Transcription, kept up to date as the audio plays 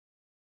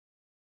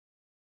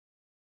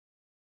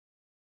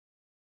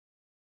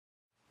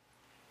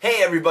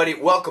Hey everybody,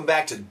 welcome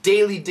back to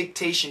Daily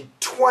Dictation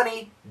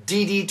 20,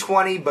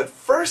 DD20, but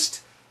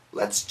first,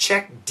 let's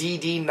check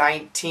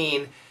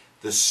DD19,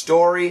 the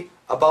story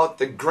about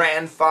the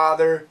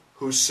grandfather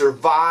who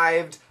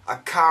survived a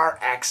car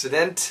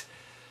accident.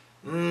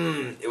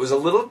 It was a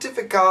little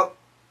difficult.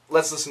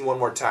 Let's listen one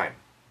more time.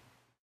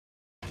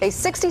 A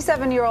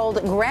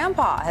 67-year-old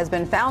grandpa has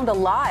been found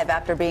alive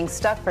after being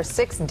stuck for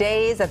 6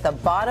 days at the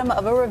bottom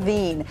of a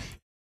ravine.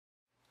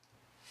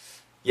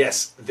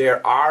 Yes,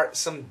 there are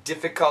some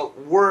difficult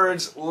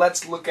words.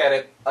 Let's look at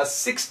it. A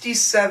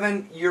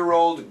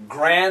 67-year-old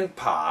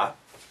grandpa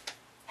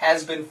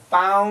has been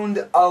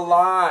found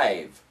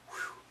alive.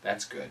 Whew,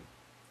 that's good.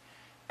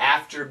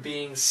 After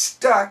being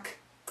stuck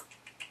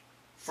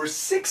for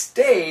 6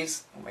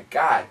 days, oh my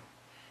God,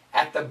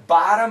 at the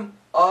bottom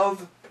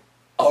of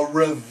a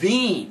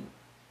ravine.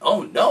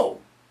 Oh no,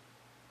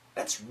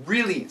 that's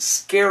really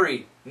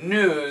scary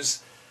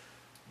news.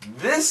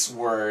 This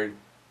word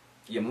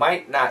you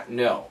might not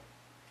know.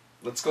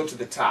 Let's go to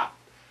the top.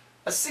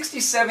 A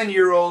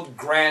 67-year-old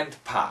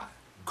grandpa.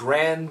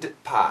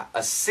 Grandpa.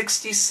 A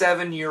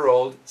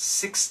 67-year-old,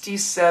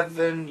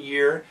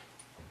 67-year.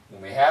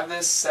 When we have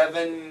this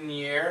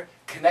 7-year,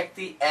 connect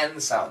the N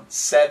sound.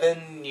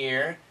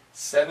 7-year,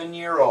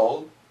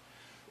 7-year-old.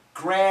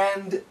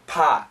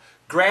 Grandpa.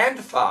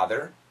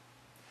 Grandfather.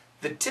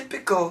 The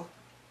typical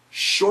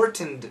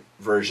shortened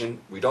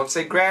version, we don't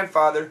say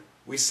grandfather,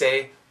 we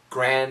say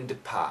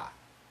grandpa.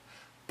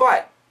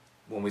 But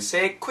when we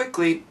say it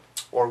quickly,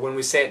 or when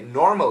we say it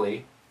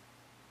normally,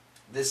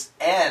 this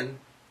N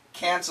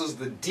cancels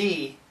the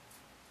D,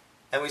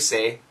 and we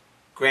say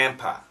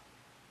grandpa.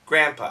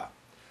 Grandpa.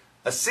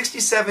 A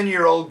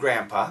 67-year-old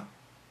grandpa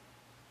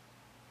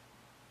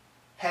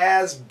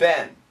has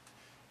been.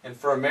 And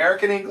for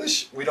American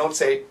English, we don't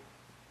say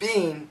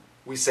been,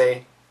 we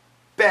say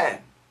been.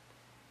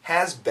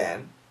 Has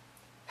been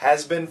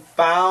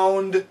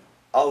found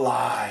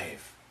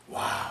alive.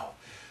 Wow.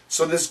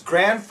 So this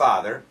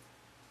grandfather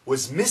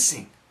was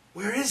missing.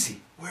 Where is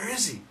he? Where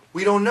is he?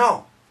 We don't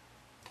know.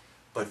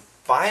 But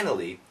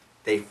finally,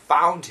 they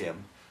found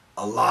him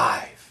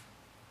alive.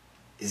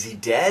 Is he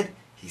dead?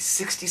 He's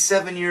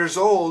 67 years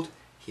old.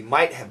 He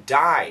might have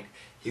died.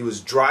 He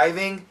was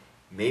driving.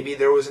 Maybe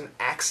there was an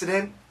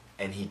accident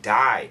and he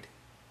died.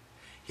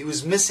 He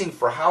was missing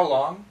for how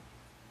long?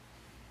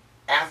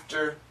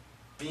 After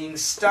being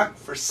stuck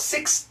for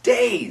 6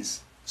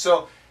 days.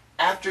 So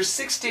after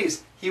 6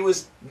 days, he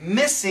was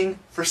missing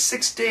for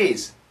 6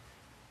 days.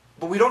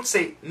 But we don't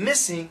say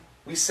missing,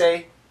 we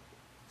say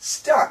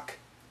stuck.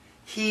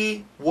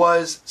 He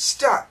was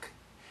stuck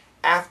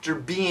after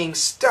being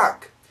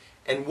stuck.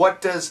 And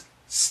what does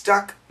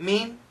stuck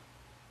mean?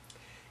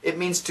 It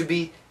means to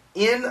be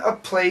in a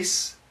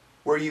place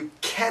where you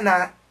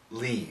cannot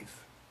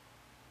leave.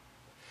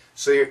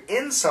 So you're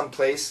in some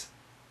place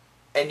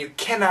and you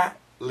cannot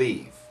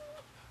leave.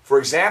 For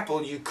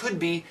example, you could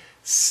be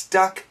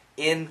stuck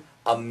in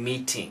a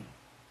meeting.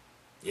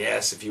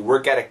 Yes, if you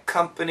work at a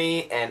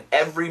company and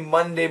every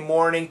Monday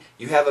morning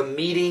you have a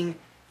meeting,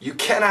 you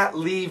cannot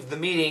leave the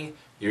meeting,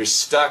 you're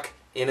stuck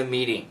in a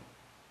meeting.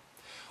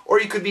 Or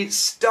you could be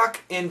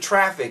stuck in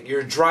traffic.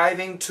 You're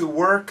driving to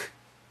work,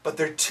 but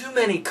there are too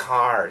many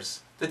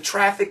cars. The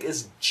traffic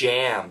is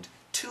jammed.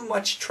 Too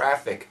much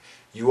traffic.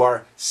 You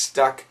are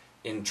stuck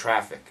in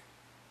traffic.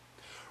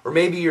 Or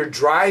maybe you're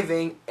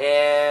driving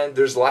and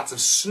there's lots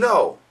of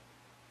snow.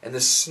 And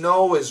the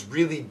snow is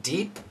really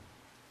deep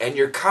and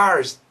your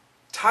car's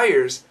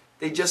tires,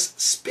 they just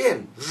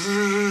spin.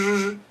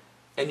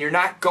 And you're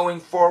not going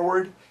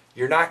forward,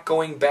 you're not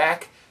going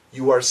back,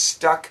 you are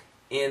stuck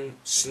in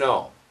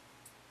snow.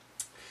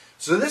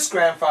 So this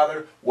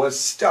grandfather was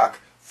stuck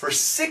for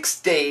 6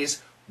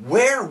 days.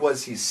 Where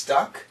was he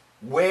stuck?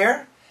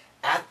 Where?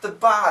 At the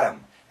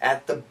bottom.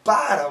 At the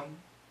bottom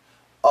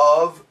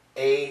of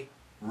a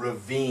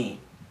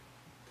ravine.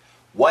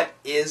 What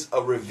is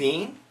a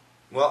ravine?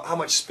 Well, how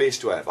much space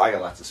do I have? I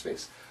got lots of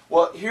space.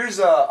 Well, here's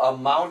a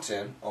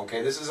mountain,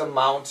 okay? This is a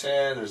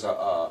mountain, there's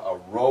a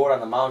road on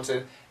the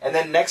mountain, and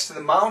then next to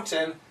the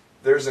mountain,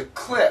 there's a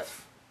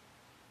cliff.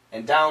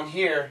 And down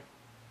here,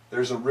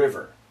 there's a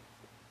river,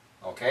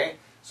 okay?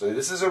 So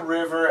this is a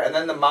river, and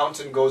then the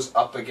mountain goes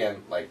up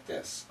again like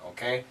this,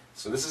 okay?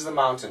 So this is the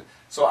mountain.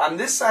 So on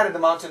this side of the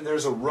mountain,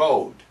 there's a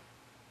road.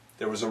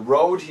 There was a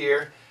road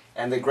here,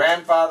 and the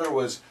grandfather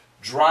was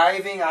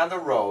driving on the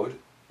road.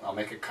 I'll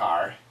make a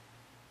car.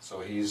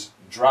 So he's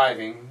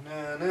driving,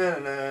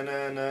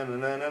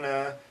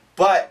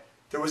 but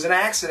there was an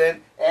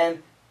accident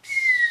and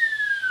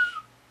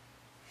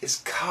his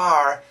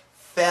car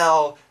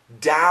fell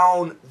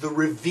down the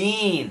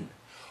ravine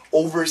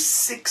over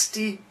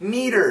 60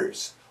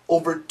 meters,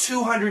 over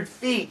 200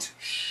 feet,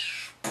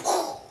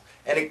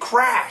 and it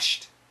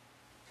crashed.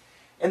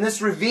 And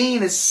this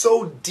ravine is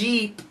so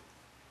deep,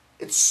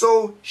 it's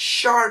so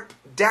sharp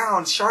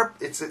down,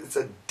 it's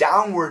a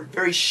downward,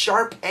 very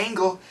sharp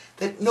angle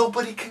that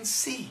nobody can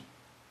see.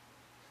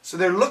 So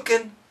they're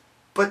looking,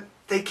 but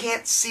they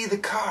can't see the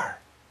car.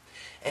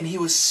 And he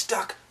was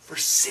stuck for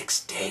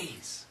 6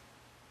 days.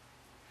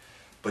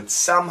 But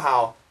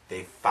somehow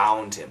they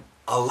found him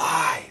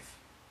alive.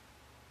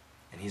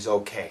 And he's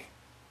okay.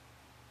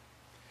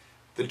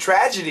 The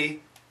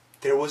tragedy,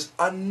 there was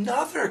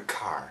another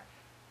car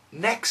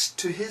next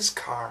to his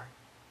car.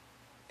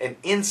 And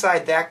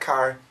inside that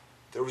car,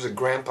 there was a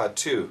grandpa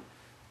too.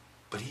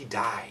 But he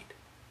died.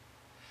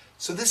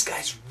 So this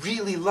guy's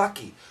really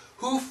lucky.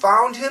 Who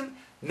found him?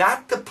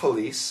 Not the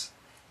police,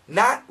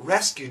 not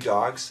rescue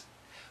dogs,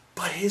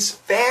 but his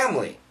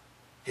family.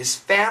 His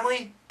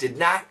family did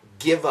not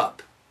give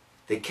up.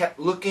 They kept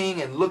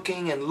looking and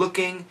looking and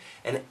looking,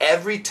 and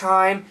every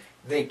time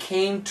they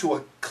came to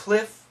a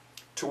cliff,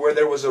 to where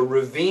there was a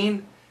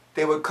ravine,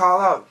 they would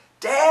call out,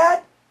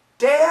 "Dad!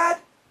 Dad!"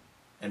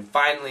 And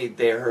finally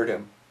they heard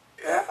him,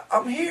 "Yeah,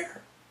 I'm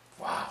here."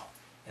 Wow.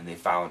 And they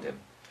found him.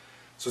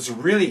 So it's a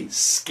really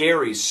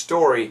scary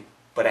story,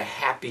 but a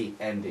happy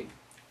ending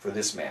for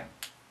this man.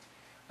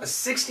 A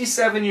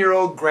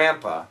 67-year-old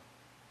grandpa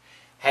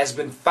has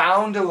been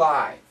found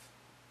alive.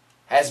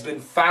 Has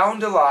been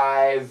found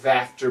alive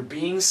after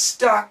being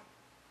stuck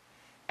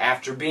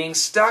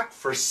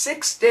for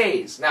 6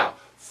 days. Now,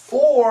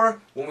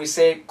 for, when we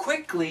say it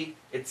quickly,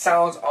 it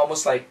sounds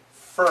almost like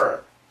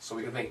fur. So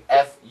we can make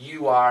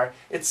F-U-R.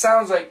 It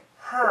sounds like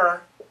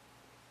her,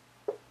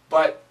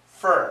 but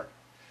fur.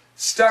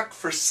 Stuck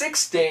for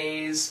 6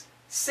 days,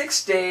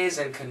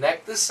 and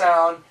connect the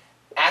sound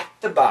at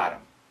the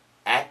bottom.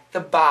 At the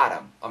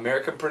bottom.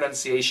 American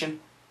pronunciation,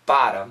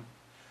 bottom.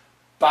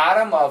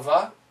 Bottom of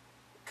a,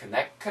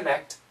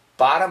 connect,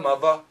 bottom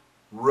of a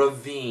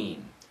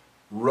ravine.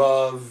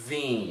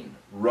 Ravine.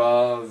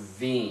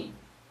 Ravine.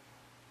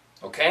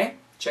 Okay?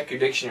 Check your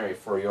dictionary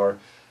for your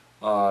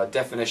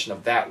definition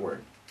of that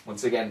word.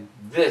 Once again,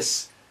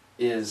 this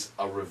is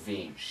a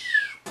ravine.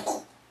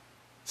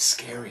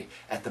 Scary.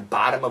 At the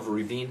bottom of a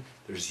ravine,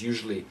 there's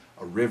usually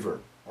a river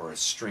or a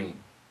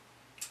stream.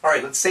 All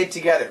right, let's say it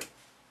together.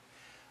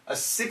 A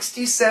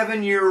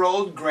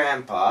 67-year-old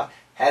grandpa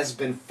has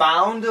been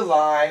found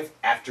alive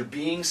after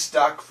being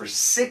stuck for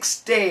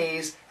 6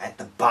 days at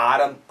the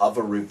bottom of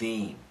a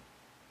ravine.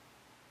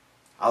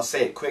 I'll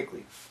say it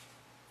quickly.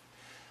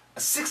 A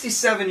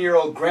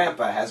 67-year-old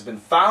grandpa has been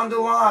found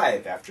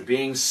alive after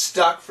being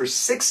stuck for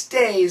 6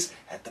 days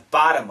at the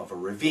bottom of a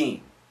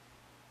ravine.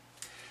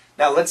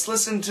 Now let's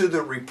listen to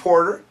the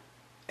reporter,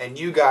 and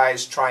you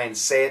guys try and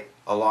say it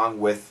along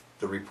with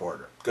the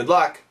reporter. Good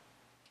luck.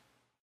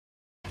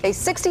 A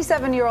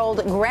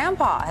 67-year-old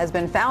grandpa has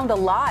been found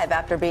alive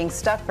after being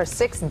stuck for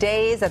 6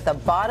 days at the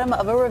bottom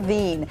of a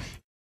ravine.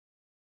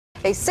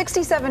 A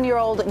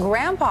 67-year-old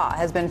grandpa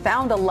has been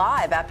found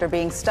alive after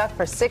being stuck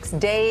for 6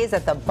 days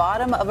at the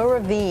bottom of a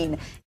ravine.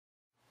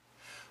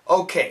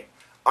 Okay,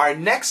 our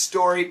next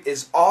story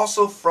is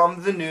also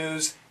from the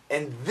news,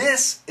 and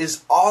this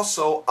is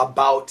also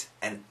about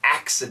an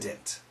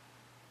accident.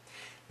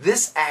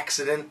 This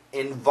accident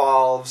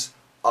involves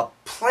a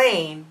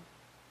plane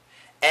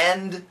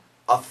and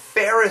a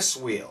Ferris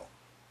wheel.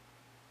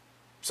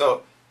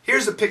 So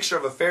here's a picture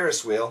of a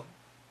Ferris wheel.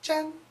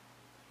 Jen.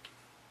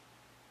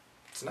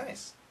 It's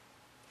nice.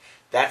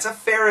 That's a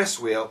Ferris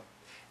wheel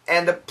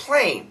and a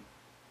plane.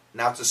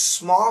 Now it's a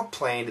small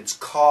plane. It's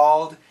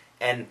called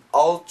an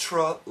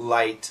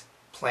ultralight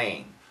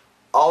plane.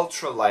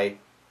 Ultralight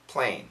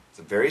plane. It's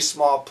a very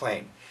small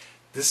plane.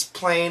 This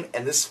plane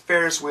and this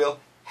Ferris wheel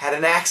had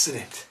an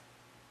accident.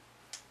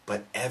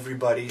 But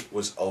everybody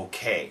was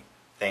okay.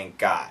 Thank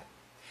God.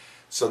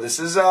 So this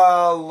is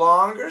a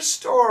longer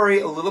story,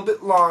 a little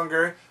bit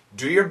longer.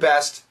 Do your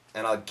best,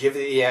 and I'll give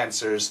you the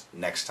answers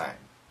next time.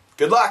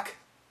 Good luck!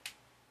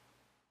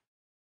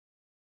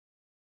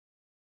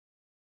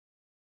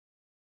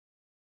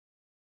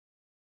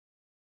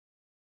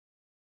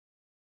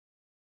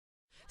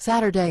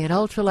 Saturday, an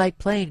ultralight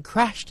plane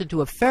crashed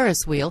into a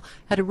Ferris wheel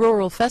at a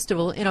rural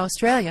festival in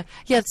Australia,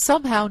 yet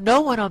somehow no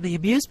one on the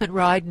amusement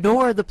ride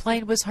nor the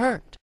plane was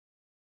hurt.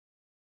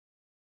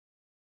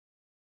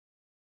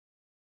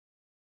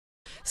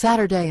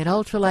 Saturday, an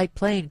ultralight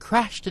plane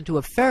crashed into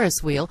a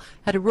Ferris wheel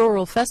at a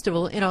rural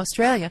festival in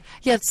Australia,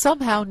 yet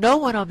somehow no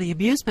one on the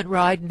amusement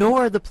ride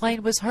nor the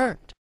plane was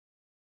hurt.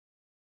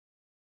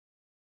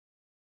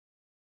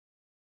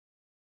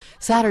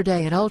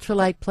 Saturday, an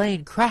ultralight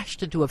plane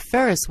crashed into a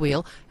Ferris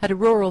wheel at a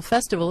rural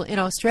festival in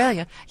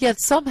Australia,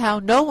 yet somehow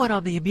no one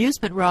on the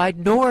amusement ride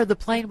nor the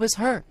plane was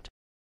hurt.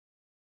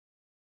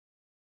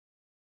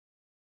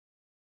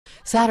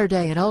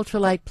 Saturday, an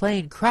ultralight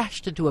plane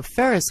crashed into a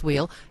Ferris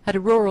wheel at a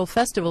rural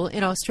festival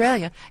in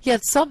Australia,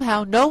 yet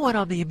somehow no one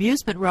on the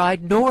amusement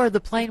ride nor the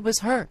plane was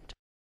hurt.